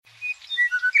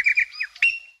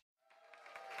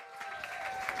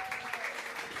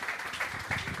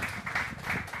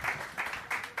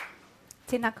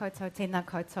Tēnā koutou, tēnā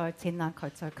koutou, tēnā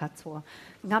koutou katoa.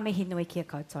 Ngā mihi nui kia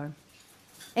koutou.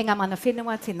 E ngā mana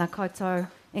whenua, tēnā koutou,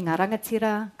 e ngā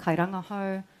rangatira, kai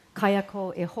rangahau, kai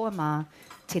ako e hoa mā,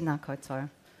 tēnā koutou.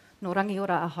 Nō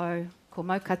rangiora ahau, ko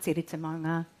Maukatiri te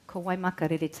maunga, ko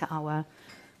Waimakariri te awa,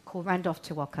 ko Randolph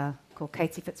te waka, ko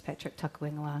Katie Fitzpatrick taku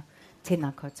ingoa,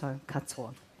 tēnā koutou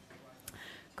katoa.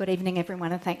 Good evening,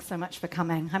 everyone, and thanks so much for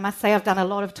coming. I must say I've done a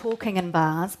lot of talking in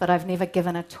bars, but I've never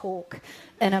given a talk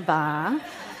in a bar.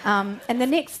 In the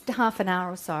next half an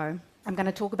hour or so, I'm going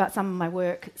to talk about some of my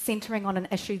work centering on an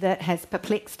issue that has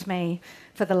perplexed me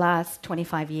for the last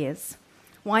 25 years.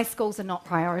 Why schools are not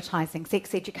prioritising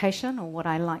sex education, or what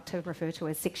I like to refer to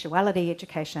as sexuality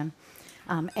education,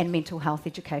 and mental health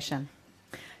education.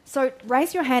 So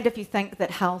raise your hand if you think that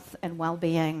health and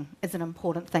well-being is an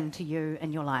important thing to you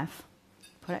in your life.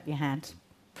 Put up your hand.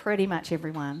 Pretty much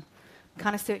everyone. I'm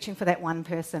kind of searching for that one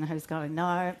person who's going,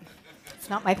 no,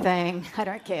 it's not my thing, I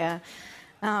don't care.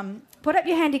 Put up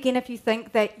your hand again if you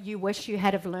think that you wish you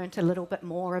had have learnt a little bit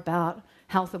more about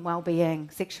health and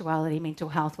well-being, sexuality, mental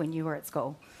health when you were at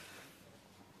school.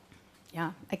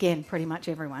 Yeah, again, pretty much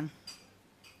everyone.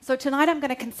 So tonight I'm going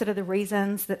to consider the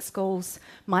reasons that schools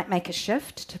might make a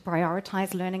shift to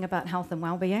prioritise learning about health and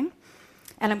well-being.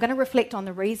 And I'm going to reflect on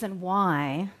the reason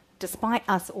why, despite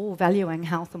us all valuing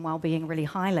health and well-being really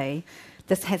highly,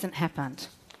 this hasn't happened.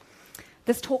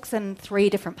 This talk's in 3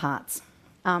 different parts.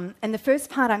 In the first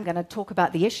part, I'm going to talk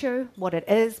about the issue, what it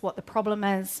is, what the problem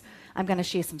is. I'm going to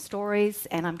share some stories,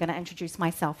 and I'm going to introduce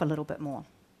myself a little bit more.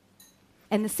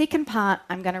 In the second part,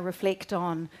 I'm going to reflect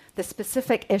on the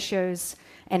specific issues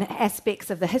and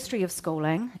aspects of the history of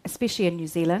schooling, especially in New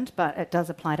Zealand, but it does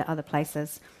apply to other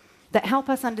places, that help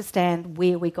us understand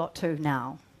where we got to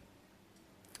now.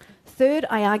 Third,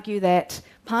 I argue that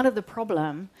part of the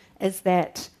problem is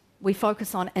that we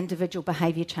focus on individual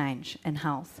behaviour change in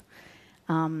health,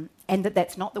 and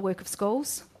that's not the work of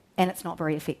schools, and it's not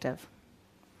very effective.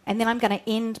 And then I'm going to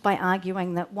end by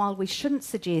arguing that while we shouldn't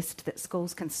suggest that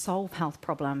schools can solve health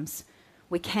problems,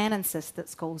 we can insist that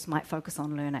schools might focus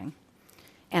on learning.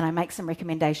 And I make some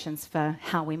recommendations for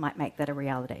how we might make that a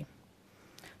reality.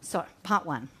 So, part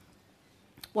 1.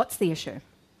 What's the issue?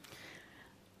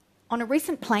 On a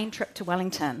recent plane trip to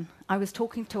Wellington, I was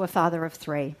talking to a father of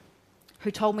 3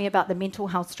 who told me about the mental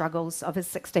health struggles of his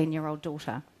 16-year-old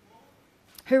daughter.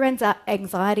 Her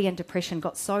anxiety and depression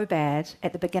got so bad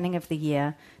at the beginning of the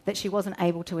year that she wasn't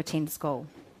able to attend school.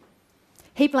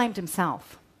 He blamed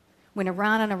himself, went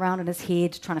around and around in his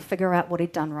head trying to figure out what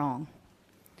he'd done wrong.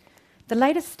 The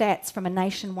latest stats from a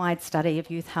nationwide study of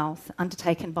youth health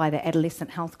undertaken by the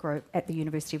Adolescent Health Group at the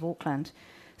University of Auckland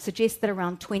suggest that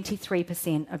around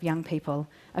 23% of young people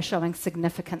are showing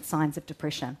significant signs of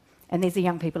depression, and these are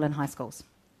young people in high schools.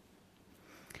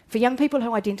 For young people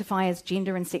who identify as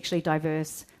gender and sexually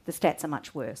diverse, the stats are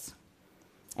much worse.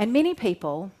 And many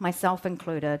people, myself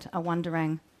included, are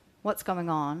wondering what's going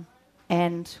on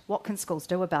and what can schools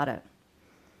do about it.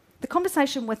 The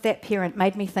conversation with that parent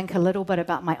made me think a little bit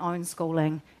about my own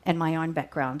schooling and my own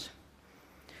background.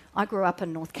 I grew up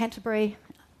in North Canterbury,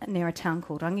 near a town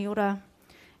called Rangiora,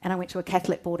 and I went to a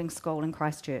Catholic boarding school in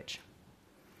Christchurch.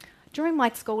 During my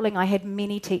schooling, I had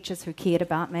many teachers who cared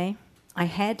about me. I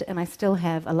had, and I still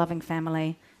have, a loving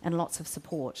family and lots of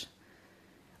support.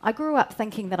 I grew up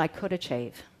thinking that I could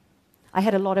achieve. I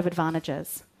had a lot of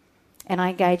advantages, and I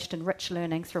engaged in rich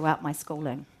learning throughout my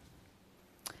schooling.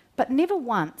 But never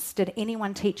once did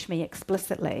anyone teach me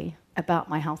explicitly about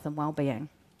my health and well-being.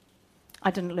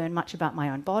 I didn't learn much about my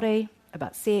own body,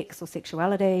 about sex or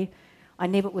sexuality. I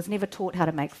was never taught how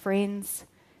to make friends,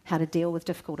 how to deal with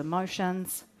difficult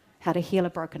emotions, how to heal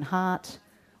a broken heart,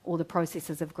 or the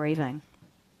processes of grieving.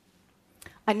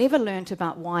 I never learnt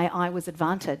about why I was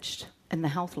advantaged in the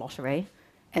health lottery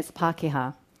as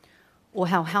Pākehā, or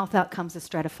how health outcomes are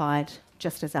stratified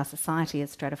just as our society is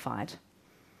stratified.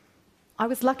 I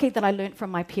was lucky that I learnt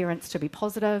from my parents to be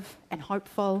positive and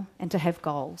hopeful and to have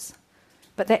goals,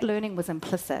 but that learning was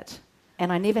implicit,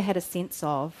 and I never had a sense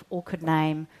of or could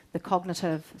name the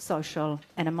cognitive, social,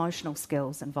 and emotional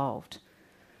skills involved.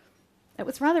 It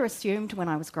was rather assumed when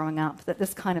I was growing up that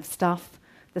this kind of stuff,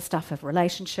 the stuff of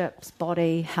relationships,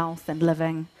 body, health, and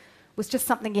living, was just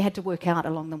something you had to work out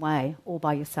along the way, all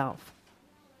by yourself.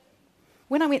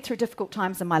 When I went through difficult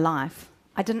times in my life,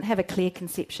 I didn't have a clear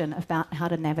conception about how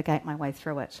to navigate my way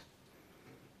through it.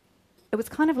 It was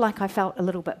kind of like I felt a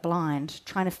little bit blind,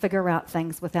 trying to figure out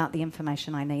things without the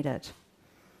information I needed.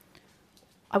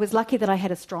 I was lucky that I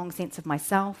had a strong sense of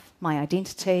myself, my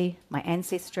identity, my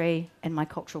ancestry, and my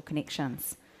cultural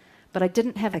connections. But I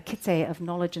didn't have a kite of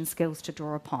knowledge and skills to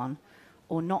draw upon,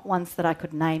 or not ones that I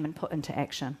could name and put into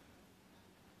action.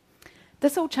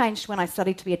 This all changed when I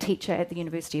studied to be a teacher at the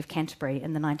University of Canterbury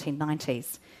in the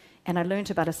 1990s, and I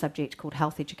learnt about a subject called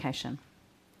health education.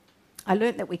 I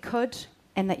learnt that we could,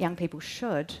 and that young people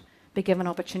should, be given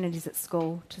opportunities at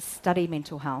school to study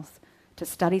mental health, to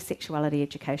study sexuality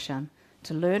education,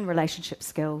 to learn relationship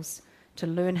skills, to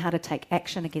learn how to take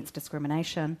action against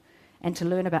discrimination, and to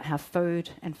learn about how food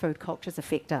and food cultures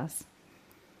affect us.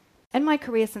 In my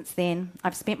career since then,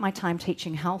 I've spent my time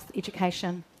teaching health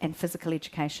education and physical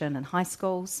education in high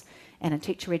schools and in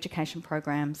teacher education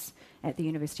programs at the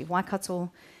University of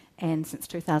Waikato, and since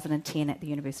 2010 at the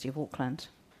University of Auckland.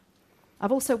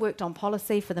 I've also worked on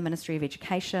policy for the Ministry of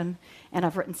Education, and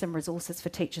I've written some resources for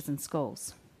teachers in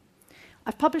schools.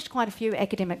 I've published quite a few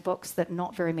academic books that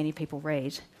not very many people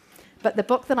read, but the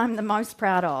book that I'm the most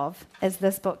proud of is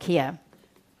this book here.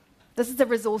 This is a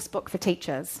resource book for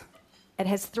teachers. It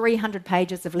has 300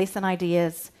 pages of lesson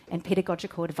ideas and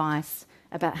pedagogical advice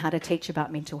about how to teach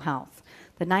about mental health.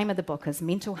 The name of the book is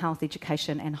Mental Health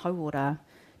Education and Hauora,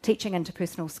 Teaching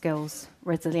Interpersonal Skills,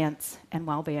 Resilience and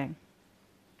Wellbeing.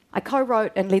 I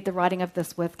co-wrote and led the writing of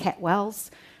this with Kat Wells,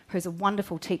 who's a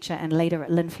wonderful teacher and leader at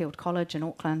Linfield College in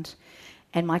Auckland,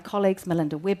 and my colleagues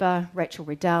Melinda Webber, Rachel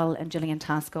Riddell and Gillian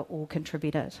Tasker all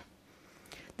contributed.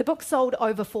 The book sold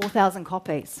over 4,000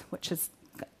 copies, which is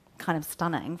kind of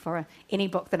stunning for any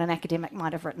book that an academic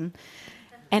might have written,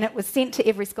 and it was sent to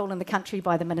every school in the country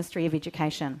by the Ministry of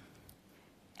Education.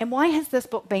 And why has this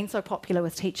book been so popular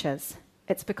with teachers?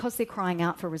 It's because they're crying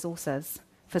out for resources,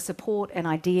 for support and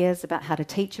ideas about how to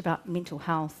teach about mental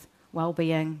health,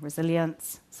 well-being,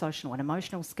 resilience, social and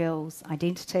emotional skills,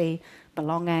 identity,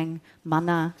 belonging,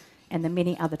 mana, and the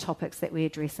many other topics that we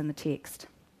address in the text.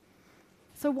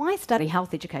 So why study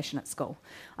health education at school?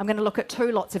 I'm going to look at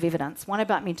two lots of evidence, one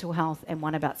about mental health and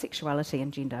one about sexuality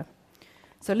and gender.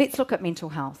 So let's look at mental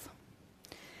health.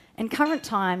 In current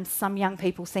times, some young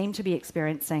people seem to be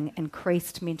experiencing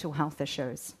increased mental health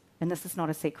issues, and this is not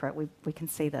a secret, we can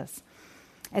see this,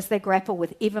 as they grapple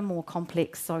with ever more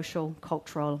complex social,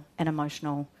 cultural, and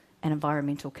emotional and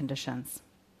environmental conditions.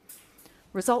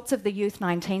 Results of the Youth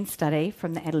 19 study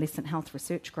from the Adolescent Health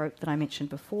Research Group that I mentioned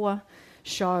before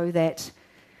show that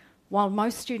while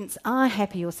most students are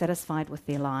happy or satisfied with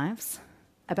their lives,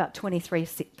 about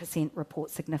 23% report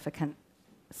significant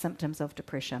symptoms of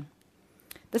depression.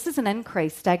 This is an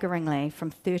increase, staggeringly,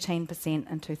 from 13%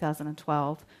 in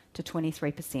 2012 to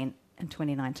 23% in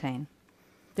 2019.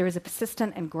 There is a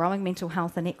persistent and growing mental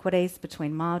health inequities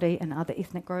between Māori and other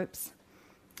ethnic groups,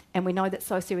 and we know that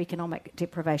socioeconomic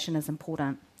deprivation is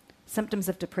important. Symptoms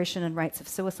of depression and rates of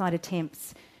suicide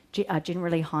attempts are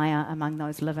generally higher among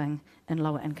those living in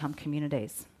lower income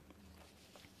communities.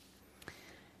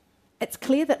 It's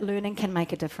clear that learning can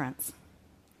make a difference.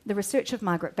 The research of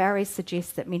Margaret Barry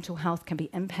suggests that mental health can be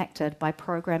impacted by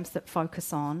programs that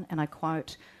focus on, and I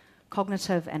quote,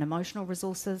 cognitive and emotional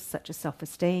resources such as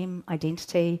self-esteem,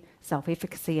 identity,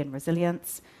 self-efficacy and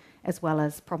resilience, as well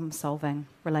as problem-solving,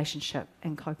 relationship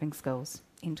and coping skills,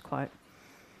 end quote.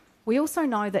 We also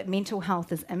know that mental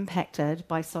health is impacted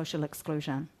by social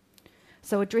exclusion.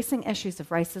 So addressing issues of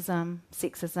racism,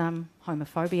 sexism,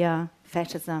 homophobia,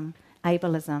 fatism,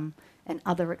 ableism, and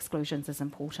other exclusions is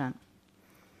important.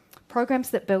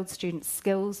 Programs that build students'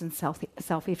 skills and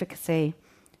self-efficacy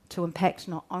to impact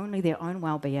not only their own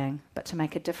well-being, but to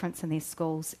make a difference in their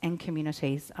schools and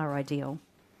communities are ideal.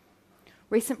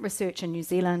 Recent research in New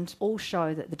Zealand all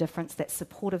show that the difference that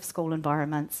supportive school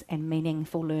environments and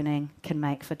meaningful learning can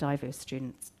make for diverse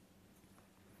students.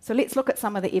 So let's look at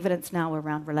some of the evidence now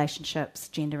around relationships,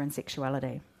 gender and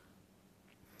sexuality.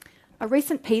 A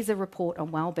recent PISA report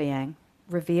on wellbeing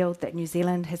revealed that New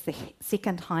Zealand has the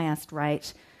second highest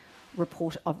rate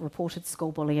of reported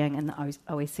school bullying in the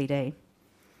OECD.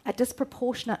 A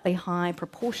disproportionately high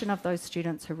proportion of those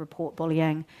students who report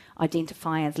bullying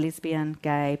identify as lesbian,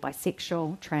 gay,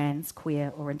 bisexual, trans,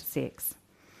 queer or intersex.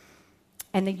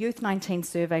 And the Youth 19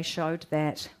 survey showed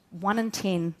that 1 in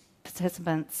 10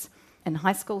 participants in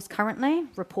high schools currently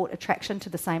report attraction to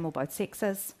the same or both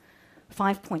sexes.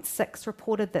 5.6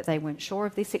 reported that they weren't sure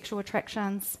of their sexual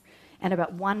attractions, and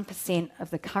about 1% of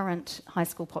the current high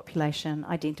school population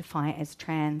identify as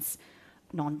trans,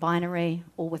 non-binary,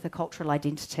 or with a cultural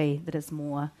identity that is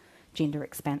more gender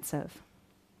expansive.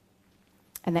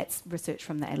 And that's research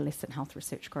from the Adolescent Health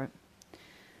Research Group.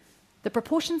 The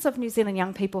proportions of New Zealand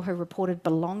young people who reported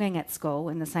belonging at school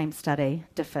in the same study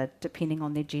differed depending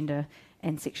on their gender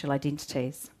and sexual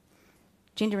identities.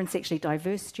 Gender and sexually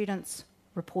diverse students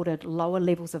reported lower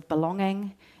levels of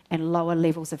belonging and lower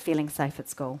levels of feeling safe at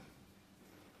school.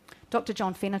 Dr.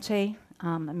 John Fennerty,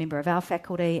 a member of our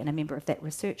faculty and a member of that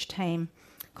research team,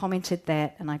 commented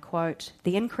that, and I quote,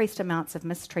 "The increased amounts of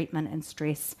mistreatment and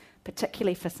stress,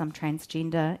 particularly for some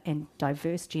transgender and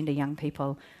diverse gender young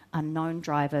people, are known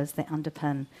drivers that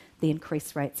underpin the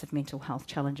increased rates of mental health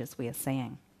challenges we are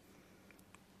seeing."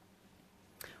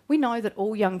 We know that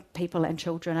all young people and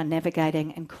children are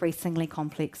navigating increasingly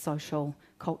complex social,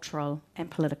 cultural,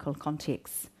 and political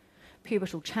contexts.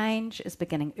 Pubertal change is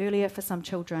beginning earlier for some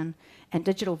children, and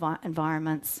digital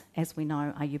environments, as we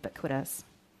know, are ubiquitous.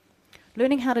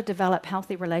 Learning how to develop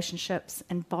healthy relationships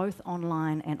in both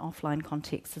online and offline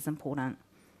contexts is important,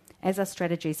 as are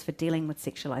strategies for dealing with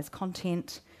sexualised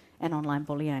content and online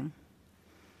bullying.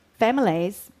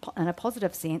 Families, in a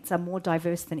positive sense, are more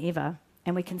diverse than ever,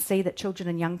 and we can see that children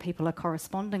and young people are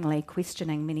correspondingly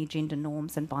questioning many gender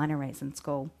norms and binaries in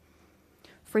school.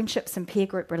 Friendships and peer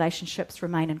group relationships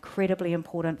remain incredibly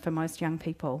important for most young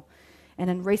people. And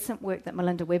in recent work that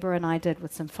Melinda Weber and I did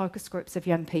with some focus groups of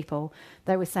young people,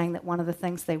 they were saying that one of the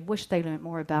things they wished they learnt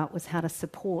more about was how to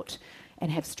support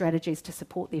and have strategies to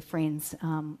support their friends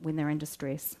when they're in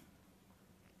distress.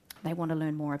 They want to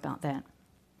learn more about that.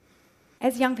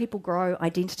 As young people grow,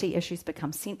 identity issues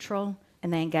become central,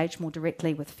 and they engage more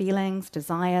directly with feelings,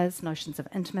 desires, notions of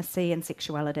intimacy and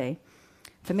sexuality.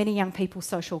 For many young people,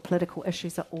 social political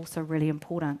issues are also really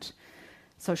important.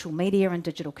 Social media and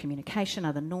digital communication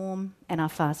are the norm and are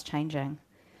fast changing.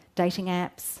 Dating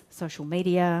apps, social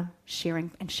media, sharing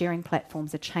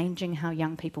platforms are changing how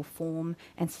young people form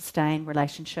and sustain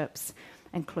relationships,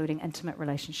 including intimate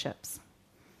relationships.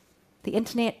 The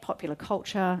internet, popular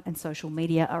culture, and social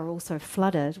media are also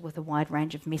flooded with a wide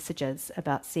range of messages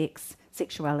about sex,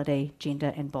 sexuality,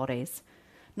 gender, and bodies.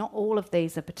 Not all of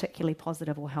these are particularly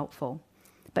positive or helpful,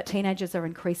 but teenagers are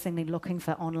increasingly looking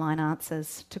for online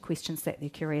answers to questions that they're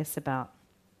curious about.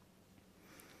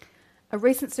 A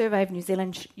recent survey of New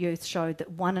Zealand youth showed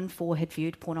that 1 in 4 had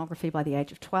viewed pornography by the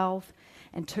age of 12,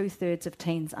 and 2/3 of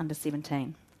teens under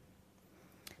 17.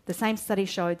 The same study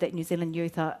showed that New Zealand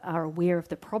youth are aware of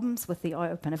the problems with the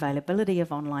open availability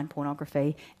of online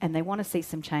pornography, and they want to see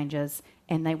some changes,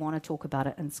 and they want to talk about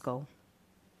it in school.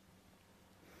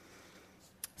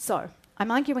 So,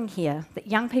 I'm arguing here that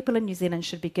young people in New Zealand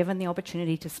should be given the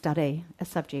opportunity to study a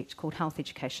subject called health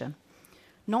education,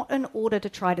 not in order to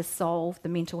try to solve the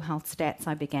mental health stats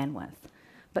I began with,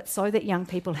 but so that young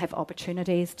people have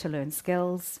opportunities to learn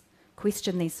skills,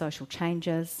 question these social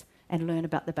changes, and learn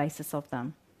about the basis of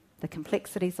them, the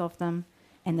complexities of them,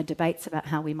 and the debates about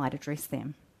how we might address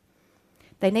them.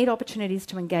 They need opportunities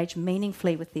to engage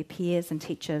meaningfully with their peers and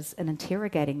teachers in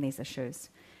interrogating these issues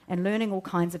and learning all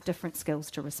kinds of different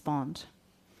skills to respond.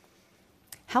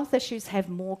 Health issues have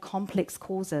more complex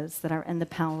causes that are in the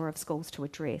power of schools to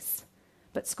address,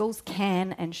 but schools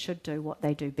can and should do what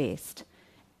they do best,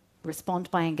 respond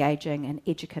by engaging in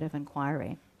educative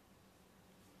inquiry.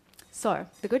 So,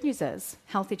 the good news is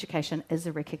health education is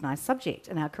a recognised subject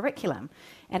in our curriculum,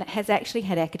 and it has actually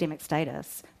had academic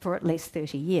status for at least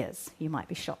 30 years. You might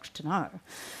be shocked to know.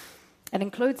 It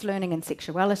includes learning in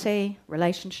sexuality,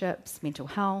 relationships, mental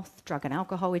health, drug and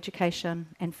alcohol education,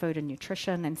 and food and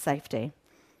nutrition and safety.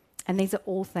 And these are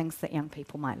all things that young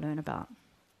people might learn about.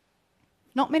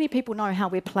 Not many people know how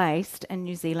we're placed in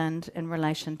New Zealand in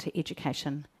relation to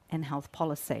education and health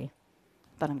policy,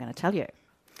 but I'm going to tell you.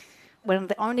 We're one of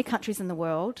the only countries in the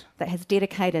world that has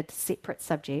dedicated separate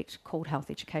subject called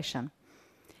health education.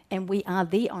 And we are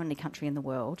the only country in the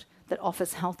world that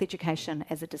offers health education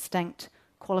as a distinct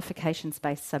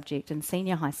qualifications-based subject in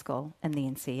senior high school in the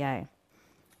NCEA.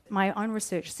 My own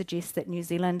research suggests that New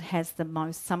Zealand has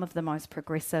some of the most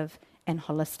progressive and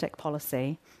holistic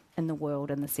policy in the world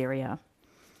in this area.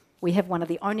 We have one of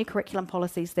the only curriculum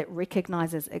policies that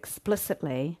recognises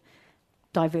explicitly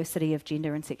diversity of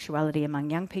gender and sexuality among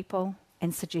young people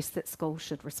and suggests that schools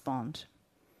should respond.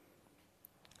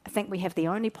 I think we have the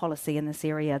only policy in this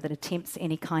area that attempts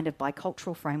any kind of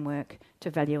bicultural framework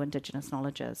to value Indigenous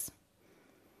knowledges.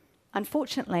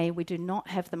 Unfortunately, we do not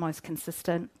have the most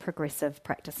consistent, progressive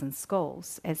practice in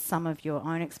schools, as some of your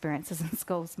own experiences in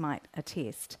schools might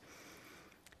attest.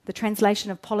 The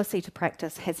translation of policy to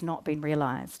practice has not been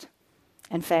realised.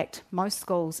 In fact, most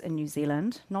schools in New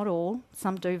Zealand, not all,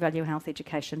 some do value health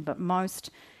education, but most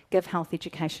give health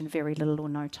education very little or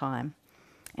no time.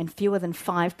 And fewer than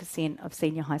 5% of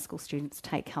senior high school students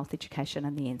take health education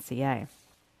in the NCEA.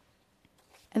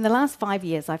 In the last 5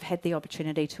 years, I've had the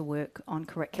opportunity to work on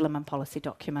curriculum and policy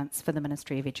documents for the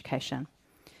Ministry of Education.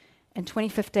 In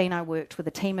 2015, I worked with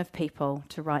a team of people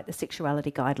to write the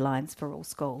sexuality guidelines for all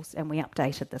schools, and we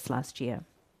updated this last year.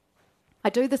 I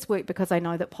do this work because I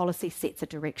know that policy sets a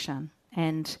direction,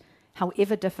 and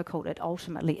however difficult it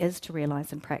ultimately is to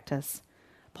realise in practice,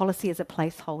 policy is a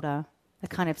placeholder a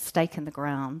kind of stake in the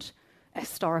ground, a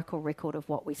historical record of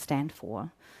what we stand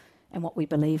for and what we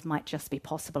believe might just be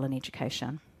possible in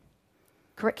education.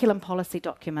 Curriculum policy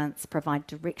documents provide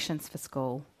directions for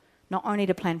school, not only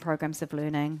to plan programs of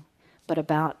learning, but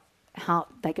about how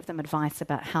they give them advice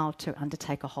about how to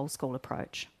undertake a whole school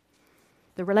approach.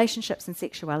 The Relationships and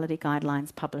Sexuality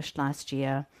Guidelines published last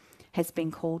year has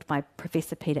been called by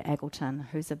Professor Peter Aggleton,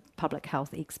 who's a public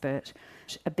health expert,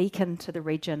 a beacon to the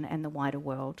region and the wider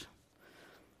world.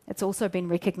 It's also been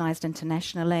recognised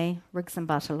internationally. Riggs and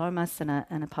Bartolomus, in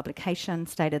a publication,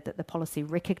 stated that the policy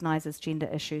recognises gender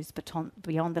issues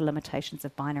beyond the limitations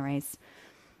of binaries.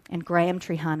 And Graham,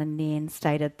 Treharne and Nairn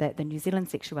stated that the New Zealand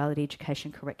sexuality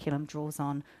education curriculum draws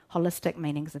on holistic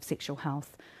meanings of sexual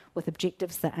health with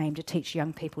objectives that aim to teach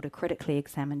young people to critically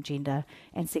examine gender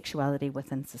and sexuality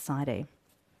within society.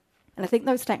 And I think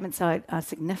those statements are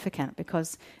significant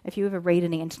because if you ever read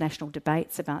any international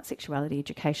debates about sexuality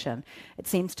education, it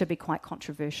seems to be quite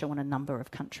controversial in a number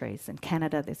of countries. In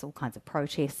Canada, there's all kinds of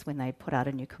protests when they put out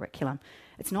a new curriculum.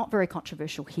 It's not very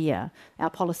controversial here. Our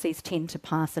policies tend to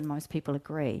pass and most people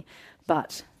agree,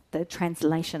 but the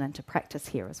translation into practice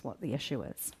here is what the issue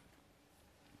is.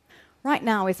 Right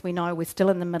now, as we know, we're still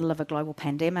in the middle of a global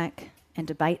pandemic, and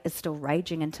debate is still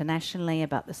raging internationally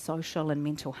about the social and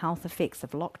mental health effects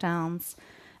of lockdowns,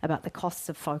 about the costs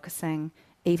of focusing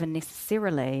even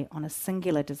necessarily on a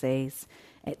singular disease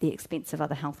at the expense of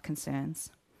other health concerns.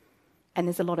 And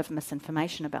there's a lot of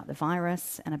misinformation about the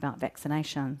virus and about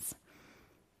vaccinations.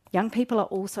 Young people are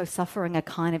also suffering a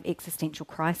kind of existential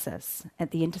crisis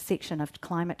at the intersection of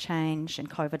climate change and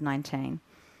COVID-19.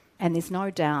 And there's no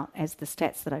doubt, as the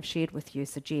stats that I've shared with you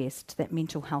suggest, that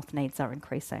mental health needs are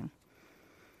increasing.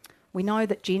 We know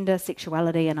that gender,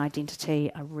 sexuality and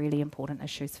identity are really important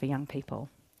issues for young people.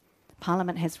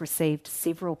 Parliament has received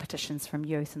several petitions from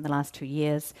youth in the last 2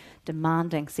 years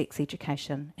demanding sex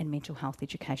education and mental health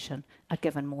education are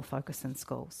given more focus in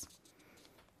schools.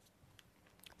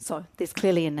 So there's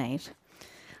clearly a need.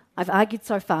 I've argued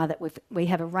so far that we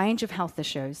have a range of health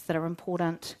issues that are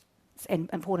important and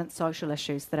important social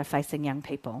issues that are facing young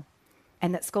people,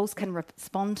 and that schools can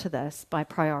respond to this by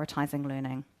prioritising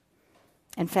learning.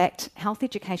 In fact, health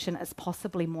education is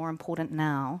possibly more important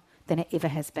now than it ever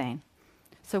has been.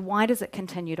 So why does it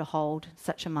continue to hold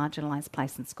such a marginalised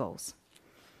place in schools?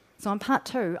 So in part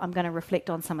 2, I'm going to reflect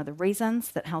on some of the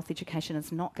reasons that health education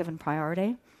is not given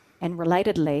priority, and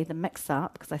relatedly, the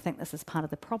mix-up, because I think this is part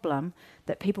of the problem,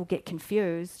 that people get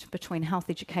confused between health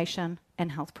education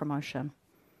and health promotion,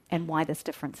 and why this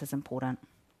difference is important.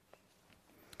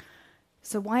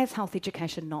 So why is health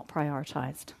education not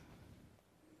prioritised?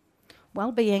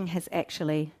 Wellbeing has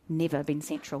actually never been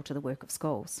central to the work of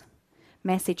schools.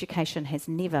 Mass education has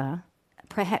never,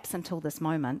 perhaps until this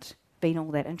moment, been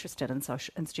all that interested in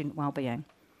student wellbeing.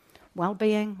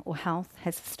 Wellbeing or health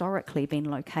has historically been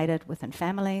located within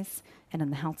families and in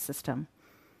the health system.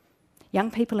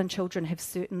 Young people and children have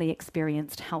certainly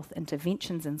experienced health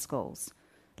interventions in schools,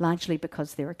 largely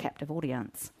because they're a captive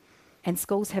audience. And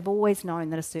schools have always known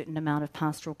that a certain amount of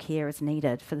pastoral care is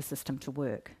needed for the system to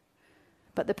work.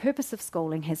 But the purpose of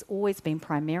schooling has always been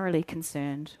primarily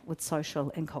concerned with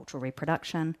social and cultural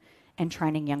reproduction and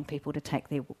training young people to take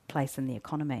their place in the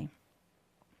economy.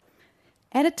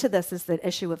 Added to this is the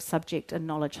issue of subject and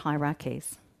knowledge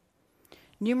hierarchies.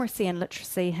 Numeracy and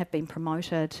literacy have been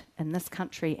promoted in this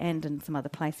country and in some other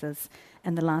places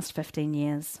in the last 15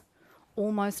 years,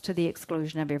 almost to the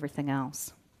exclusion of everything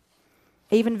else.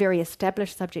 Even very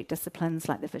established subject disciplines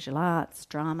like the visual arts,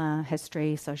 drama,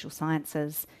 history, social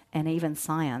sciences, and even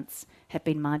science have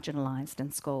been marginalised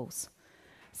in schools.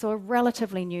 So a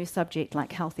relatively new subject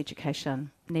like health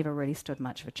education never really stood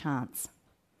much of a chance.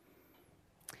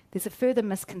 There's a further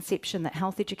misconception that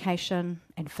health education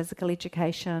and physical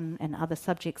education and other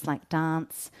subjects like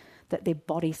dance, that they're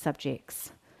body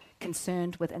subjects,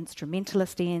 concerned with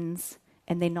instrumentalist ends,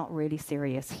 and they're not really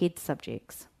serious head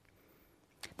subjects.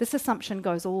 This assumption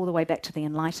goes all the way back to the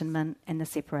Enlightenment and the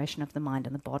separation of the mind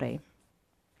and the body.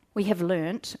 We have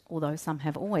learnt, although some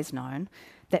have always known,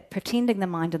 that pretending the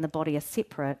mind and the body are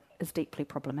separate is deeply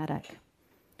problematic,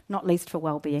 not least for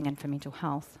well-being and for mental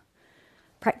health.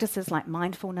 Practices like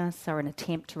mindfulness are an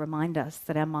attempt to remind us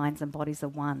that our minds and bodies are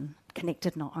one,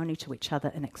 connected not only to each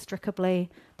other inextricably,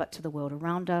 but to the world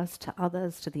around us, to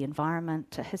others, to the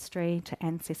environment, to history, to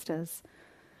ancestors.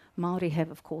 Māori have,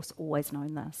 of course, always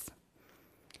known this.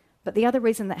 But the other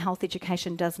reason that health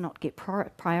education does not get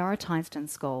prioritised in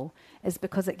school is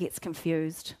because it gets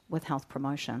confused with health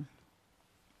promotion.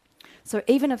 So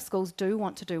even if schools do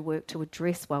want to do work to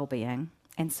address wellbeing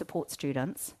and support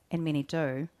students, and many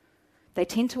do, they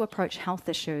tend to approach health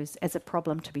issues as a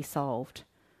problem to be solved,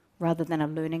 rather than a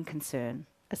learning concern,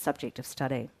 a subject of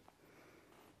study.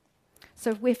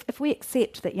 So if we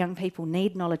accept that young people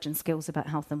need knowledge and skills about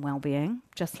health and well-being,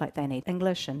 just like they need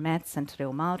English and maths and te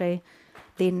reo Māori,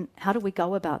 then how do we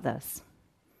go about this?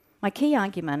 My key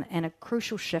argument, and a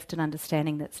crucial shift in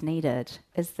understanding that's needed,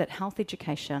 is that health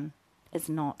education is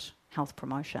not health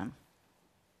promotion.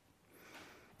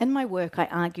 In my work, I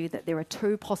argue that there are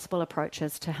two possible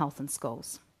approaches to health in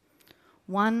schools.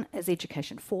 One is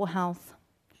education for health,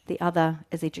 the other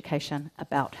is education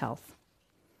about health.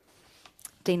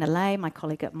 Dina Lay, my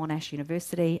colleague at Monash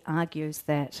University, argues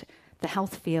that the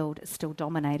health field is still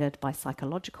dominated by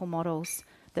psychological models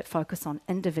that focus on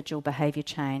individual behaviour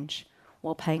change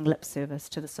while paying lip service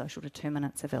to the social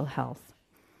determinants of ill health.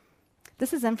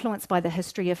 This is influenced by the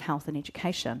history of health and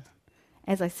education.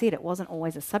 As I said, it wasn't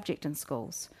always a subject in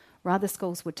schools. Rather,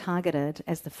 schools were targeted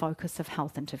as the focus of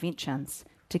health interventions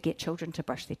to get children to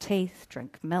brush their teeth,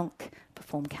 drink milk,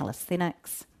 perform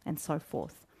calisthenics, and so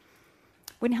forth.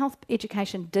 When health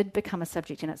education did become a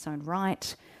subject in its own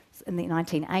right in the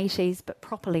 1980s, but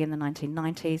properly in the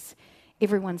 1990s,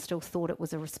 everyone still thought it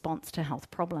was a response to health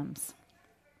problems.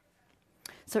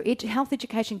 So health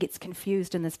education gets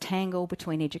confused in this tangle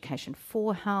between education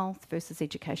for health versus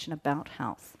education about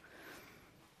health.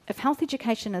 If health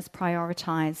education is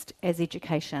prioritised as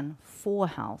education for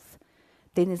health,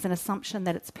 then there's an assumption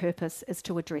that its purpose is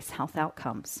to address health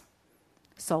outcomes,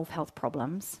 solve health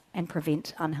problems, and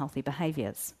prevent unhealthy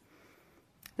behaviours.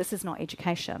 This is not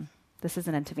education. This is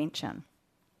an intervention.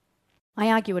 I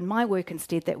argue in my work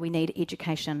instead that we need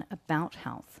education about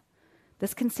health.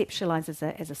 This conceptualises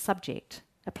it as a subject,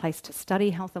 a place to study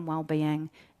health and well-being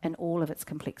in all of its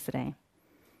complexity.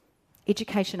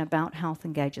 Education about health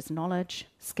engages knowledge,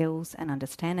 skills, and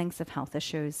understandings of health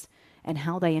issues and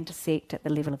how they intersect at the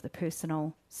level of the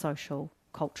personal, social,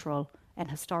 cultural,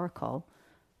 and historical,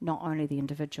 not only the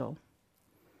individual.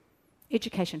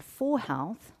 Education for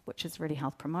health, which is really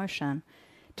health promotion,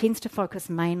 tends to focus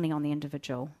mainly on the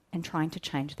individual and trying to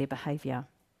change their behaviour.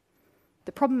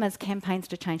 The problem is campaigns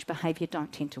to change behaviour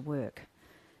don't tend to work.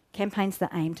 Campaigns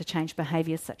that aim to change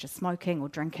behaviours such as smoking or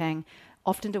drinking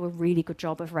often do a really good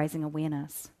job of raising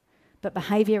awareness. But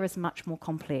behaviour is much more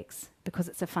complex because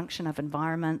it's a function of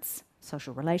environments,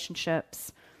 social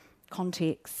relationships,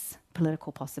 contexts,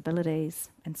 political possibilities,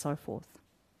 and so forth.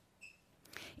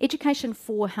 Education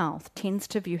for health tends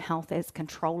to view health as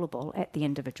controllable at the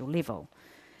individual level.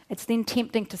 It's then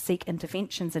tempting to seek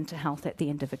interventions into health at the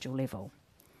individual level.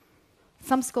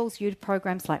 Some schools use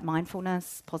programs like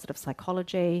mindfulness, positive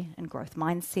psychology, and growth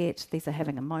mindset. These are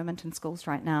having a moment in schools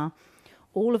right now,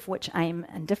 all of which aim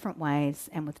in different ways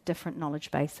and with different knowledge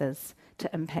bases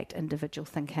to impact individual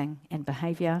thinking and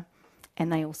behaviour,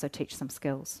 and they also teach some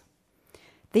skills.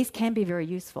 These can be very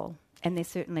useful, and they're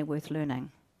certainly worth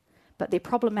learning, but they're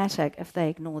problematic if they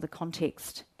ignore the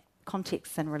contexts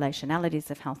and relationalities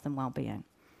of health and well-being.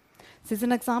 So there's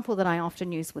an example that I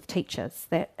often use with teachers,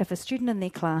 that if a student in their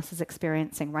class is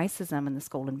experiencing racism in the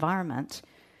school environment,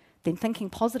 then thinking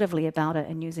positively about it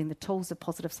and using the tools of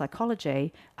positive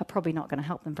psychology are probably not going to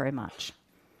help them very much.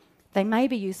 They may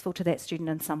be useful to that student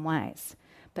in some ways,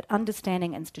 but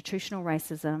understanding institutional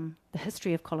racism, the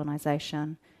history of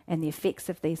colonisation, and the effects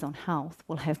of these on health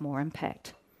will have more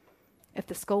impact. If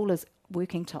the school is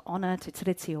working to honour Te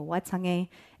Tiriti o Waitangi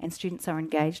and students are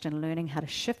engaged in learning how to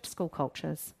shift school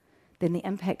cultures, then the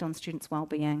impact on students'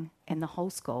 well-being and the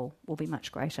whole school will be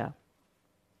much greater.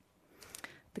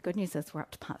 The good news is we're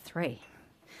up to part 3.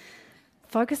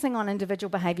 Focusing on individual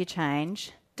behaviour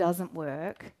change doesn't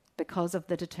work because of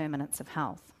the determinants of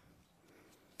health.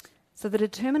 So the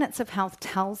determinants of health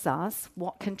tells us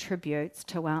what contributes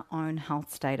to our own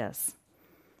health status.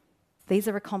 These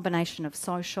are a combination of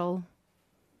social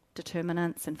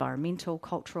determinants, environmental,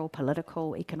 cultural,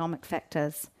 political, economic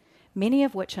factors, many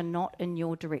of which are not in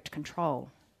your direct control.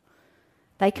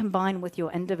 They combine with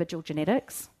your individual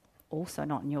genetics, also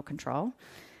not in your control,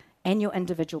 and your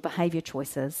individual behaviour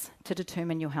choices to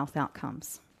determine your health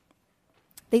outcomes.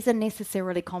 These are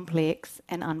necessarily complex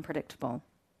and unpredictable.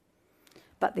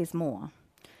 But there's more.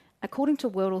 According to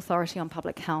World Authority on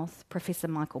Public Health, Professor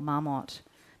Michael Marmot,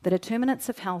 the determinants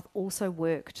of health also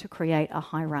work to create a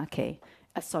hierarchy,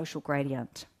 a social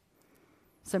gradient.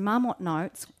 So Marmot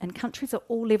notes, in countries at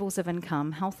all levels of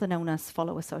income, health and illness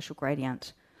follow a social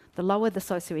gradient. The lower the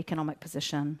socioeconomic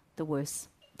position, the worse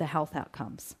the health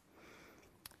outcomes.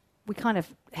 We kind of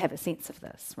have a sense of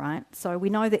this, right? So we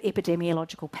know that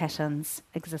epidemiological patterns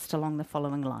exist along the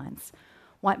following lines.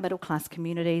 White middle-class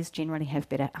communities generally have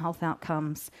better health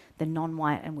outcomes than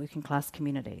non-white and working-class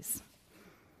communities.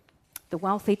 The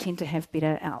wealthy tend to have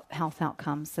better health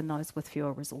outcomes than those with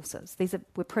fewer resources.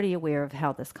 We're pretty aware of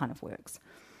how this kind of works.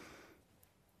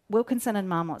 Wilkinson and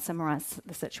Marmot summarise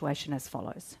the situation as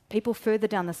follows. People further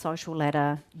down the social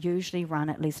ladder usually run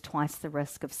at least twice the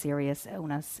risk of serious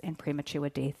illness and premature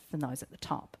death than those at the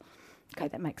top. Okay,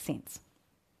 that makes sense.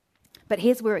 But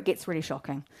here's where it gets really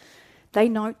shocking. They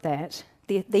note that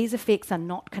these effects are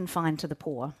not confined to the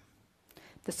poor.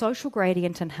 The social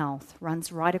gradient in health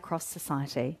runs right across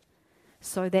society,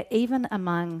 so that even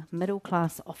among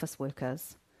middle-class office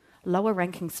workers,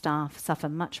 lower-ranking staff suffer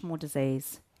much more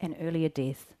disease and earlier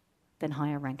death than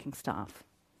higher-ranking staff.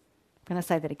 I'm going to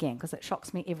say that again because it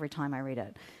shocks me every time I read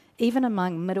it. Even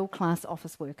among middle-class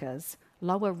office workers,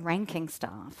 lower-ranking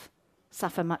staff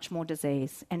suffer much more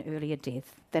disease and earlier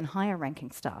death than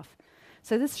higher-ranking staff.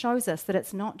 So this shows us that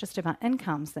it's not just about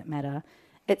incomes that matter,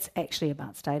 it's actually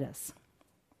about status.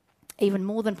 Even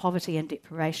more than poverty and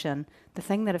deprivation, the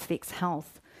thing that affects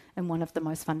health in one of the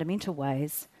most fundamental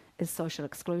ways is social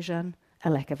exclusion, a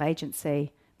lack of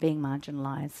agency, being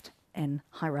marginalised in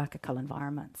hierarchical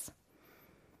environments.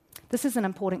 This is an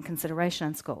important consideration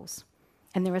in schools,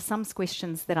 and there are some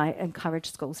questions that I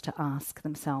encourage schools to ask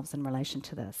themselves in relation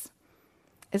to this.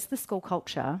 Is the school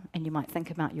culture, and you might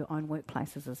think about your own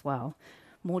workplaces as well,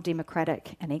 more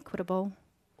democratic and equitable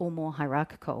or more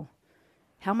hierarchical?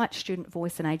 How much student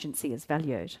voice and agency is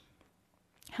valued?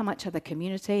 How much are the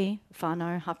community,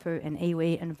 whānau, hapu and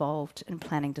iwi involved in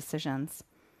planning decisions?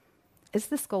 Is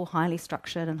the school highly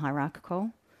structured and hierarchical?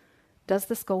 Does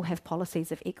the school have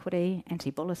policies of equity,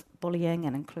 anti-bullying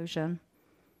and inclusion?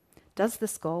 Does the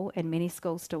school, and many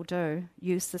schools still do,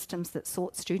 use systems that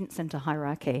sort students into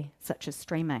hierarchy, such as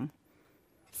streaming?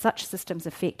 Such systems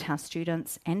affect how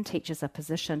students and teachers are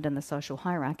positioned in the social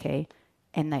hierarchy,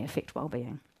 and they affect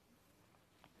well-being.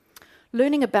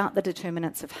 Learning about the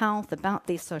determinants of health, about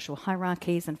these social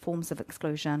hierarchies and forms of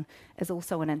exclusion, is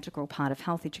also an integral part of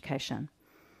health education.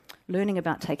 Learning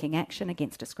about taking action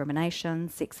against discrimination,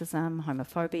 sexism,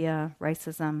 homophobia,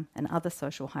 racism, and other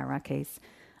social hierarchies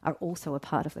are also a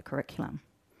part of the curriculum.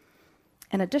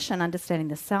 In addition, understanding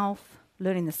the self,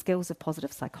 learning the skills of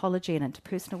positive psychology and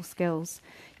interpersonal skills,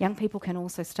 young people can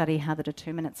also study how the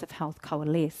determinants of health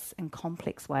coalesce in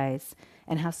complex ways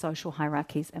and how social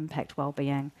hierarchies impact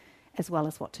well-being, as well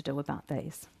as what to do about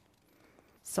these.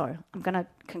 So I'm going to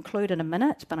conclude in a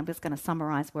minute, but I'm just going to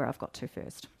summarise where I've got to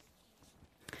first.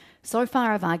 So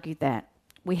far I've argued that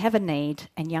we have a need,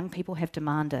 and young people have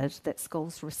demanded that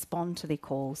schools respond to their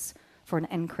calls for an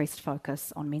increased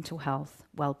focus on mental health,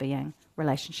 well-being,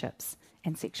 relationships,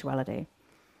 and sexuality.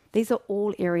 These are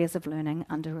all areas of learning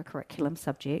under a curriculum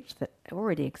subject that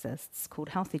already exists called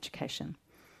health education.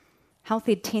 Health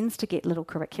ed tends to get little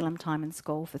curriculum time in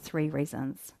school for 3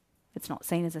 reasons. It's not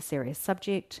seen as a serious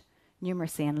subject,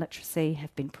 numeracy and literacy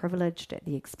have been privileged at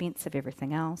the expense of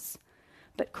everything else,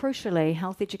 but crucially,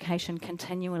 health education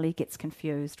continually gets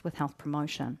confused with health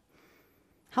promotion.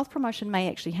 Health promotion may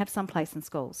actually have some place in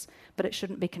schools, but it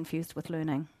shouldn't be confused with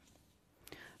learning.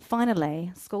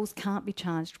 Finally, schools can't be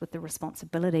charged with the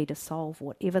responsibility to solve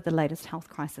whatever the latest health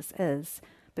crisis is,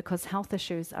 because health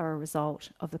issues are a result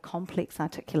of the complex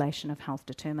articulation of health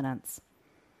determinants.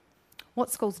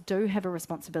 What schools do have a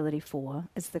responsibility for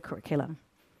is the curriculum,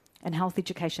 and health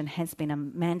education has been a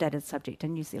mandated subject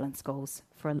in New Zealand schools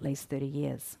for at least 30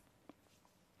 years.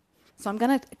 So I'm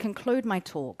going to conclude my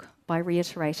talk by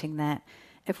reiterating that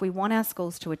if we want our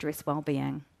schools to address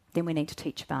well-being, then we need to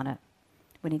teach about it.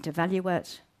 We need to value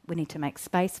it. We need to make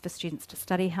space for students to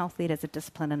study health ed as a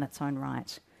discipline in its own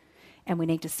right. And we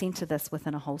need to centre this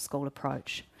within a whole school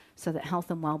approach so that health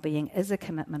and well-being is a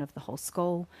commitment of the whole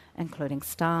school, including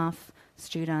staff,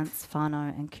 students,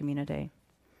 whānau and community.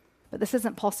 But this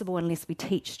isn't possible unless we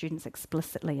teach students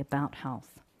explicitly about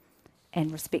health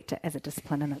and respect it as a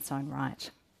discipline in its own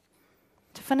right.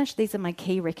 To finish, these are my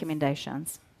key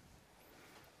recommendations.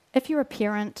 If you're a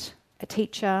parent, a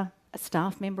teacher, a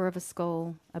staff member of a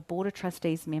school, a board of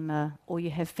trustees member, or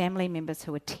you have family members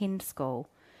who attend school,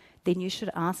 then you should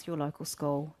ask your local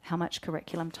school how much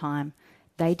curriculum time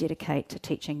they dedicate to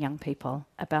teaching young people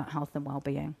about health and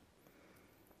well-being.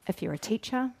 If you're a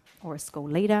teacher or a school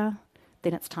leader,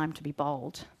 then it's time to be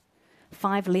bold.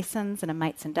 5 lessons in a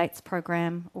mates and dates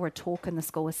program or a talk in the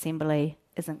school assembly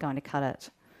isn't going to cut it.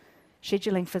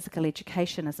 Scheduling physical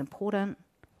education is important,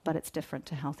 but it's different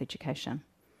to health education.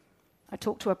 I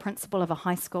talked to a principal of a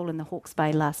high school in the Hawke's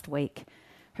Bay last week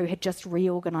who had just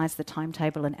reorganised the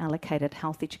timetable and allocated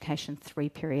health education 3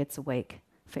 periods a week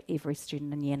for every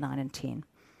student in year 9 and 10.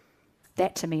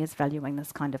 That to me is valuing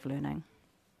this kind of learning.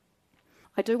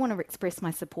 I do want to express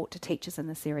my support to teachers in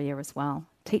this area as well.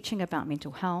 Teaching about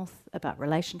mental health, about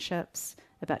relationships,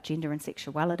 about gender and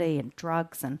sexuality and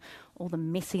drugs and all the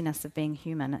messiness of being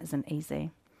human isn't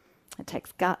easy. It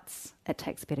takes guts, it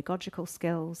takes pedagogical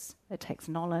skills, it takes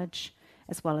knowledge,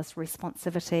 as well as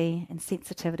responsivity and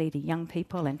sensitivity to young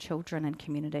people and children and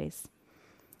communities.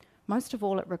 Most of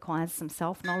all, it requires some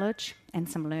self-knowledge and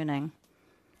some learning.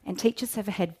 And teachers have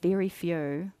had very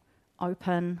few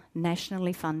open,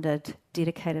 nationally funded,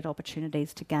 dedicated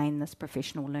opportunities to gain this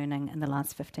professional learning in the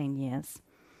last 15 years.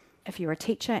 If you're a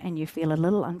teacher and you feel a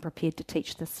little unprepared to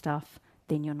teach this stuff,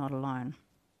 then you're not alone.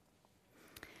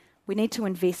 We need to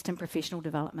invest in professional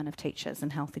development of teachers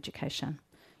and health education.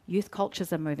 Youth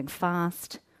cultures are moving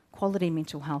fast. Quality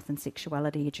mental health and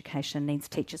sexuality education needs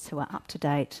teachers who are up to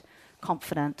date,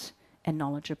 confident, and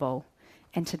knowledgeable.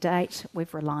 And to date,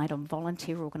 we've relied on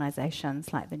volunteer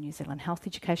organisations like the New Zealand Health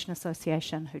Education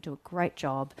Association, who do a great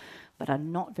job, but are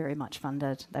not very much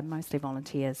funded. They're mostly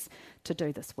volunteers to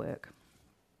do this work.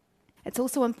 It's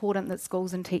also important that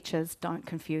schools and teachers don't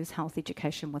confuse health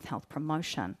education with health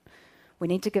promotion. We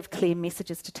need to give clear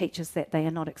messages to teachers that they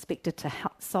are not expected to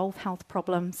solve health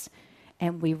problems,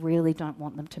 and we really don't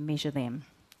want them to measure them,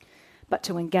 but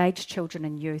to engage children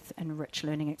and youth in rich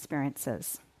learning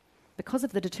experiences. Because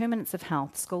of the determinants of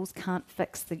health, schools can't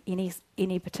fix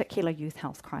any particular youth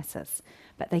health crisis,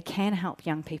 but they can help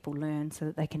young people learn so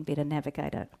that they can better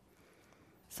navigate it.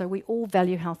 So we all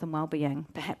value health and well-being,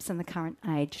 perhaps in the current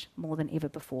age more than ever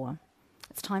before.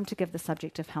 It's time to give the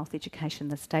subject of health education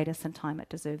the status and time it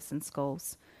deserves in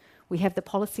schools. We have the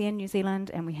policy in New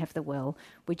Zealand and we have the will.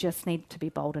 We just need to be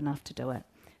bold enough to do it.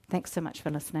 Thanks so much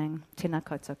for listening. Tēnā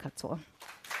koutou katoa.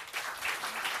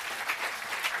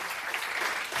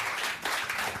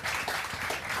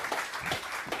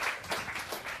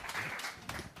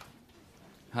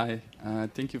 Hi,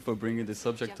 thank you for bringing the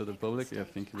subject to the public. I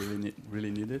think you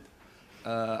really need it.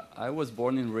 I was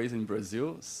born and raised in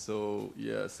Brazil, so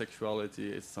yeah,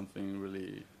 sexuality is something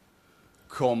really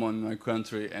common in my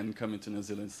country, and coming to New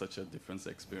Zealand is such a different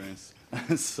experience.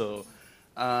 So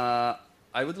I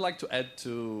would like to add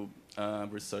to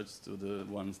research to the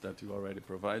ones that you already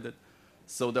provided.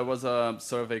 So there was a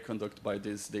survey conducted by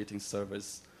this dating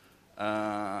service,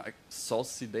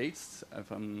 Saucy Dates, if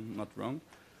I'm not wrong.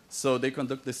 So they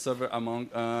conduct this survey among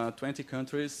 20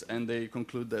 countries, and they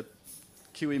conclude that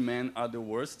Kiwi men are the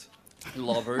worst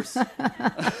lovers.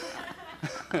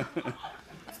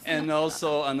 And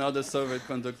also another survey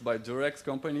conducted by Durex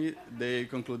company, they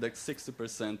conclude that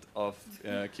 60% of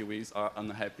Kiwis are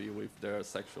unhappy with their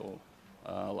sexual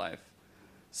life.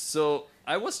 So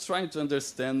I was trying to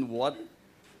understand what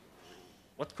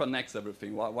connects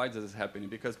everything. Why does this happen?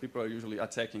 Because people are usually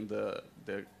attacking the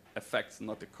effects,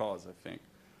 not the cause, I think.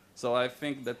 So I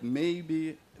think that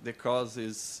maybe the cause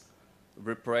is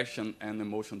repression and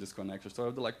emotional disconnection. So I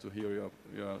would like to hear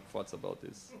your thoughts about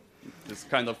this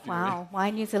kind of theory. Wow, why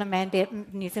New Zealand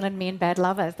men bad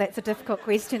lovers? That's a difficult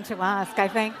question to ask, I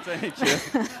think. Thank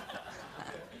you.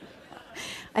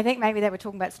 I think maybe they were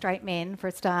talking about straight men for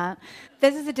a start.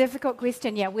 This is a difficult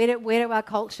question, yeah. Where do our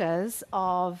cultures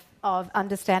of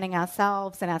understanding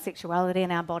ourselves and our sexuality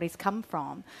and our bodies come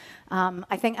from?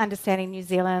 I think understanding New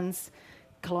Zealand's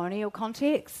colonial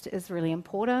context is really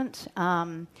important.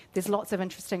 There's lots of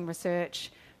interesting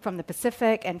research from the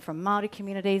Pacific and from Māori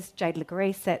communities. Jade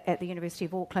Legreese at the University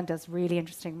of Auckland does really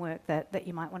interesting work that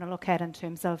you might want to look at in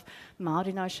terms of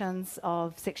Māori notions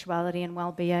of sexuality and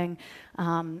well-being,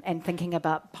 and thinking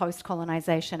about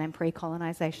post-colonisation and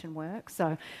pre-colonisation work.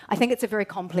 So I think it's a very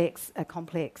complex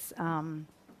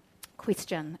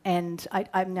question. And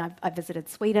I visited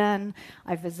Sweden.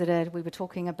 We were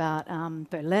talking about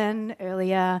Berlin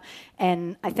earlier,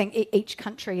 and I think each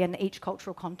country and each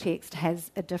cultural context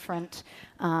has a different,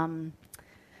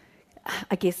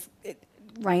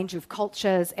 range of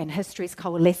cultures and histories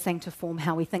coalescing to form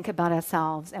how we think about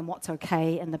ourselves and what's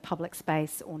okay in the public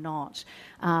space or not.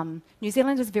 New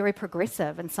Zealand is very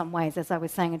progressive in some ways, as I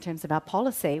was saying, in terms of our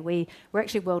policy. We're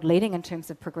actually world leading in terms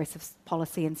of progressive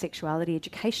policy and sexuality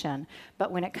education,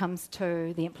 but when it comes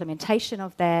to the implementation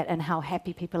of that and how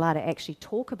happy people are to actually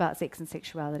talk about sex and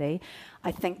sexuality,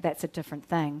 I think that's a different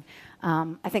thing.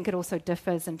 I think it also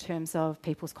differs in terms of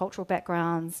people's cultural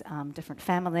backgrounds, different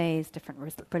families, different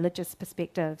religious perspectives.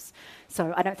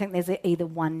 So I don't think there's either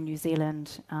one New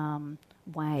Zealand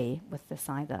way with this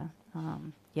either.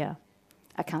 Yeah,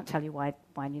 I can't tell you why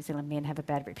New Zealand men have a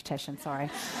bad reputation, sorry.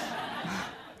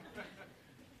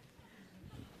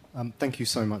 Thank you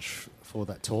so much for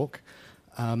that talk.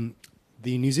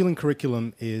 The New Zealand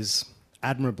curriculum is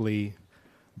admirably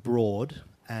broad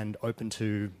and open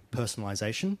to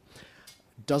personalisation.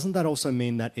 doesn't that also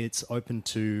mean that it's open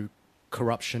to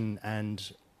corruption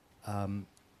and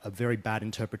a very bad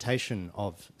interpretation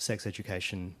of sex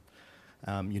education?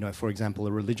 For example,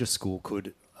 a religious school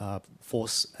could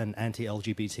force an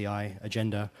anti-LGBTI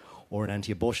agenda or an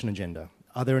anti-abortion agenda.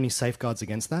 Are there any safeguards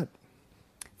against that?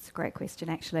 It's a great question,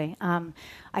 actually.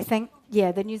 I think,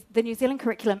 the New Zealand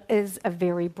curriculum is a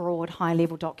very broad,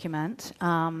 high-level document,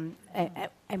 and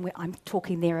I'm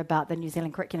talking there about the New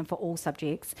Zealand curriculum for all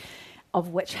subjects, of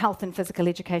which health and physical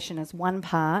education is one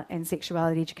part, and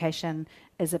sexuality education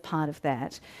is a part of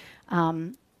that.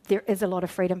 There is a lot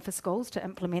of freedom for schools to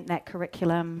implement that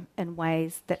curriculum in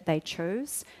ways that they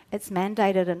choose. It's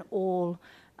mandated in all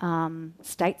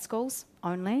state schools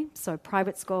only, so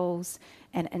private schools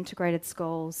and integrated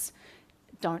schools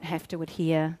don't have to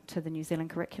adhere to the New Zealand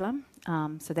curriculum.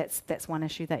 So that's one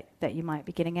issue that you might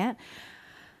be getting at.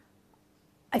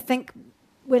 I think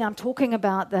when I'm talking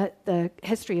about the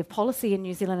history of policy in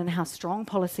New Zealand and how strong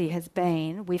policy has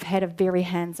been, we've had a very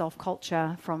hands-off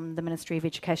culture from the Ministry of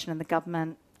Education and the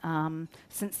government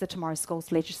since the Tomorrow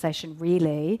Schools legislation,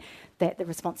 really, that the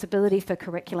responsibility for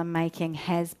curriculum making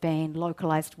has been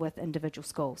localised with individual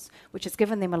schools, which has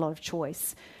given them a lot of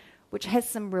choice, which has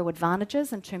some real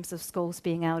advantages in terms of schools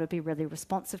being able to be really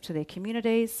responsive to their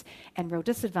communities, and real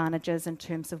disadvantages in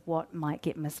terms of what might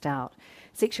get missed out.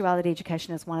 Sexuality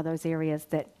education is one of those areas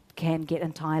that can get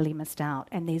entirely missed out,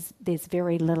 and there's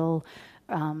very little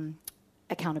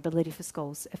accountability for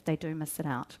schools if they do miss it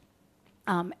out.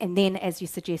 And then, as you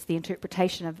suggest, the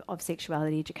interpretation of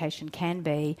sexuality education can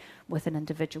be with an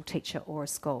individual teacher or a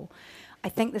school. I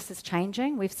think this is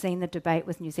changing. We've seen the debate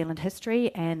with New Zealand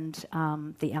history and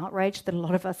the outrage that a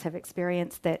lot of us have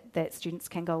experienced that students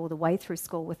can go all the way through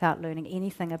school without learning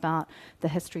anything about the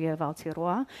history of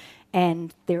Aotearoa.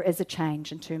 And there is a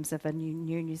change in terms of a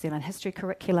new New Zealand history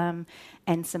curriculum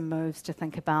and some moves to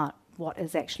think about what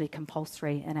is actually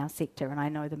compulsory in our sector. And I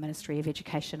know the Ministry of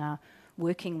Education are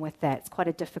working with that. It's quite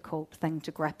a difficult thing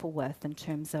to grapple with in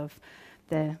terms of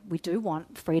we do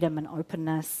want freedom and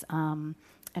openness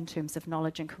in terms of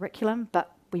knowledge and curriculum,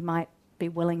 but we might be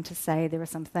willing to say there are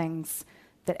some things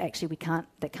that actually can't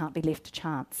be left to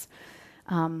chance.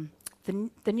 The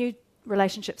new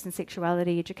relationships and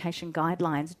sexuality education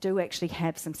guidelines do actually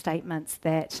have some statements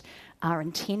that are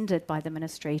intended by the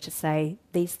ministry to say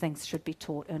these things should be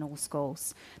taught in all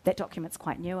schools. That document's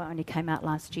quite new, it only came out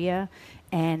last year,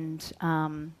 and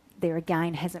there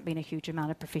again hasn't been a huge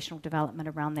amount of professional development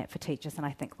around that for teachers, and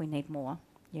I think we need more.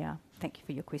 Yeah, thank you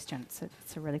for your question.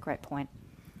 It's a really great point.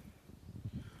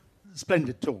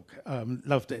 Splendid talk,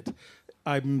 loved it.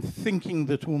 I'm thinking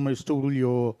that almost all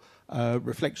your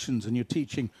reflections and your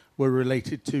teaching were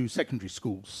related to secondary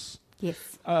schools.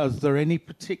 Yes. Are there any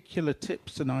particular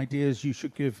tips and ideas you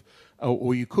should give,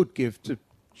 or you could give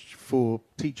for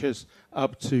teachers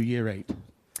up to year 8?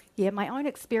 Yeah, my own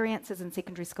experiences in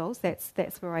secondary schools,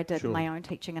 that's where I did Sure. my own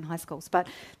teaching in high schools. But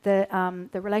the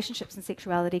relationships and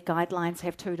sexuality guidelines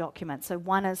have 2 documents. So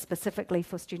one is specifically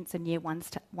for students in years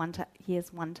 1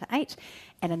 to 8,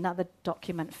 and another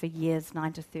document for years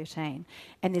 9 to 13.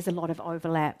 And there's a lot of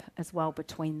overlap as well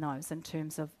between those in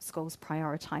terms of schools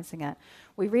prioritising it.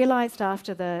 We realised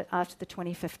after the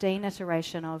 2015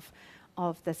 iteration of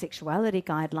the sexuality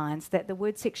guidelines that the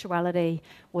word sexuality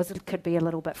could be a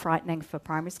little bit frightening for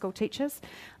primary school teachers.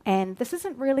 And this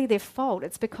isn't really their fault.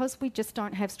 It's because we just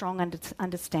don't have strong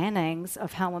understandings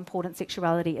of how important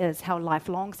sexuality is, how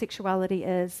lifelong sexuality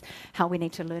is, how we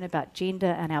need to learn about gender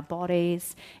and our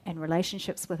bodies and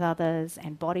relationships with others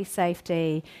and body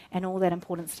safety and all that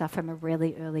important stuff from a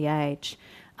really early age.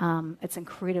 It's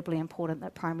incredibly important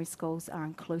that primary schools are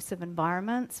inclusive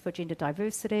environments for gender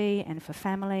diversity and for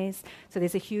families. So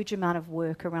there's a huge amount of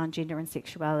work around gender and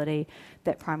sexuality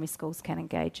that primary schools can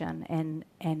engage in,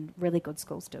 and really good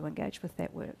schools do engage with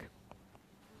that work.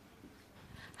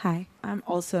 Hi, I'm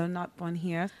also not born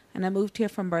here, and I moved here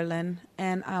from Berlin.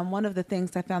 And one of the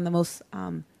things I found the most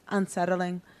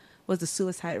unsettling was the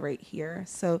suicide rate here.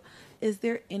 So is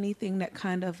there anything that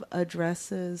kind of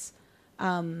addresses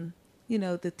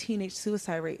the teenage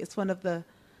suicide rate? It's one of the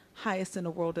highest in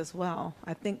the world as well.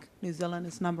 I think New Zealand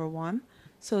is number 1.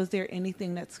 So is there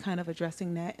anything that's kind of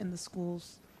addressing that in the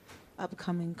schools'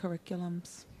 upcoming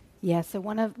curriculums? Yeah, so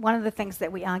one of the things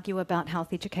that we argue about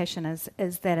health education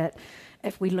is that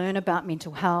if we learn about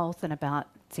mental health and about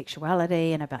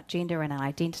sexuality and about gender and our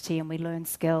identity, and we learn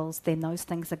skills, then those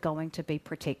things are going to be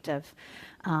protective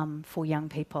for young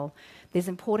people. There's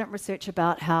important research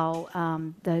about how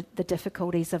the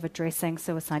difficulties of addressing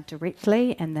suicide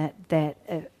directly, and that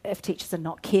if teachers are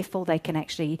not careful, they can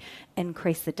actually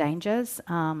increase the dangers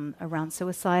around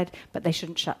suicide, but they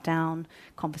shouldn't shut down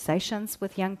conversations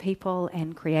with young people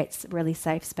and create really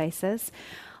safe spaces.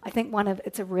 I think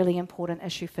it's a really important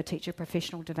issue for teacher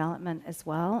professional development as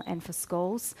well, and for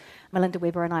schools. Melinda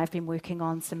Weber and I have been working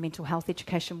on some mental health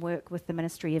education work with the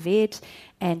Ministry of Ed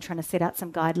and trying to set out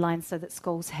some guidelines so that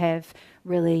schools have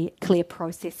really clear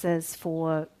processes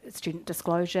for student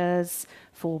disclosures,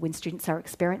 for when students are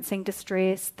experiencing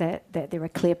distress, that there are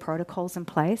clear protocols in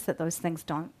place, that those things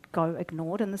don't go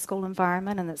ignored in the school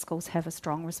environment, and that schools have a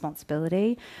strong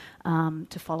responsibility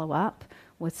to follow up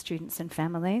with students and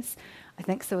families. I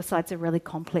think suicide's a really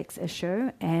complex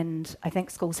issue, and I think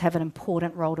schools have an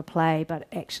important role to play, but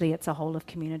actually it's a whole of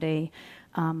community,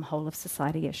 whole of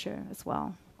society issue as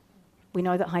well. We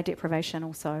know that high deprivation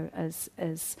also is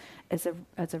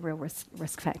a real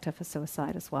risk factor for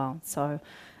suicide as well. So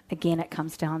again, it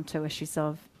comes down to issues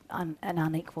of an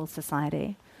unequal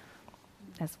society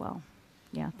as well.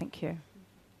 Yeah, thank you.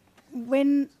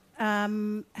 When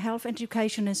health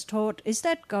education is taught, is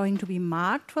that going to be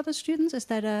marked for the students? Is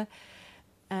that a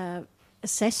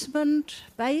assessment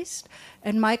based?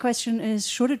 And my question is,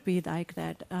 should it be like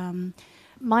that?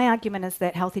 My argument is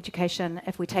that health education,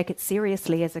 if we take it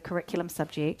seriously as a curriculum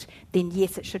subject, then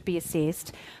yes, it should be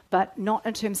assessed, but not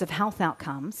in terms of health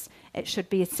outcomes. It should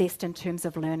be assessed in terms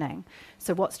of learning.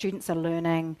 So what students are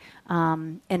learning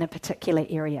in a particular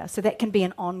area. So that can be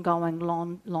an ongoing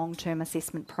long-term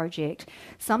assessment project.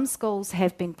 Some schools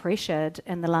have been pressured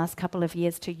in the last couple of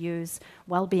years to use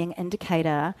wellbeing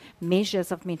indicator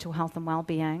measures of mental health and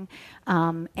wellbeing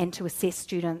and to assess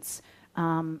students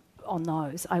on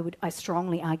those. I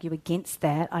strongly argue against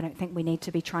that. I don't think we need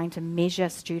to be trying to measure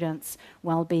students'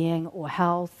 well-being or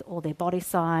health or their body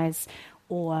size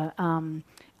or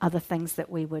other things that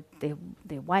we would,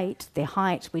 their weight, their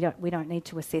height. We don't need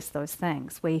to assess those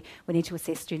things. We need to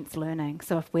assess students' learning.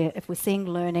 So if we're seeing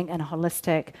learning in a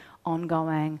holistic,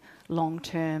 ongoing,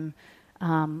 long-term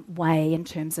way in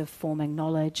terms of forming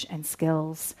knowledge and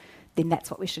skills, then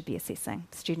that's what we should be assessing,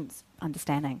 students'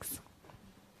 understandings.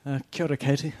 Kia ora,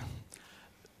 Katie.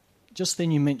 Just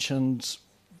then you mentioned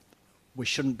we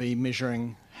shouldn't be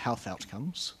measuring health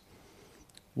outcomes.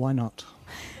 Why not?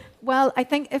 Well, I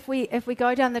think if we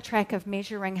go down the track of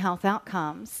measuring health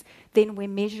outcomes, then we're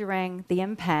measuring the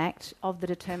impact of the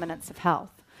determinants of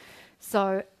health.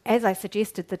 So, as I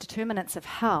suggested, the determinants of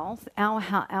health, our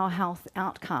health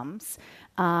outcomes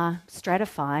are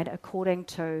stratified according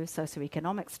to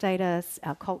socioeconomic status,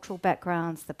 our cultural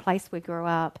backgrounds, the place we grew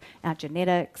up, our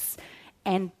genetics,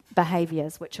 and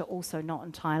behaviours, which are also not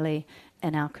entirely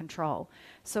in our control.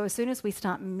 So as soon as we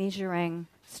start measuring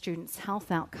students'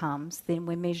 health outcomes, then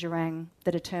we're measuring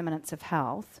the determinants of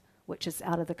health, which is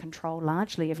out of the control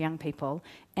largely of young people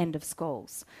and of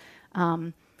schools.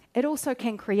 It also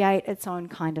can create its own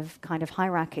kind of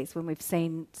hierarchies when we've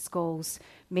seen schools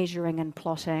measuring and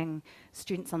plotting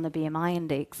students on the BMI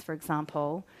index, for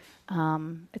example.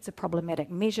 It's a problematic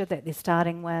measure that they're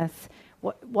starting with.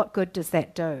 What good does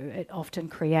that do? It often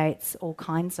creates all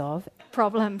kinds of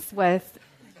problems with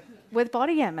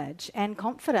body image and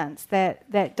confidence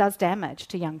that does damage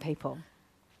to young people.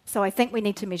 So I think we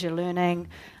need to measure learning,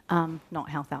 not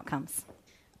health outcomes.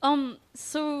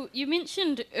 So you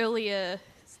mentioned earlier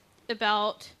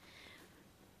about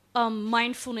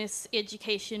mindfulness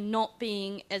education not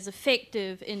being as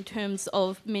effective in terms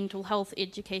of mental health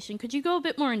education. Could you go a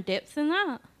bit more in depth in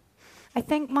that? I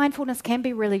think mindfulness can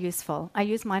be really useful. I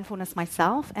use mindfulness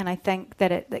myself, and I think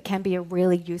that it can be a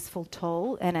really useful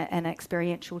tool and an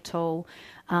experiential tool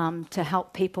to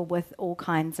help people with all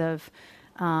kinds of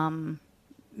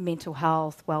mental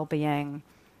health, well-being,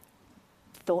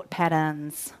 thought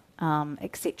patterns,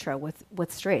 etc.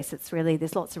 with stress. It's really,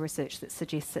 there's lots of research that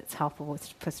suggests it's helpful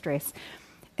for stress.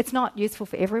 It's not useful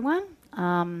for everyone.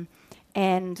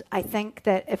 And I think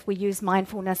that if we use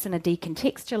mindfulness in a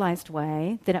decontextualized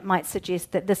way, then it might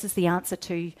suggest that this is the answer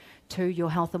to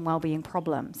your health and well-being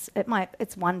problems.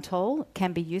 It's one tool, it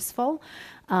can be useful,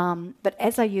 but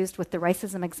as I used with the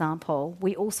racism example,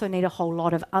 we also need a whole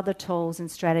lot of other tools and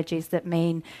strategies that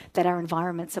mean that our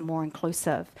environments are more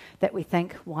inclusive, that we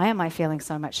think, why am I feeling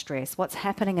so much stress? What's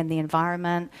happening in the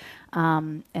environment,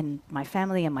 in my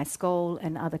family, in my school,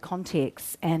 in other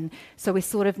contexts? And so we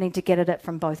sort of need to get at it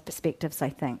from both perspectives, I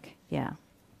think. Yeah.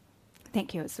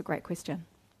 Thank you, it's a great question.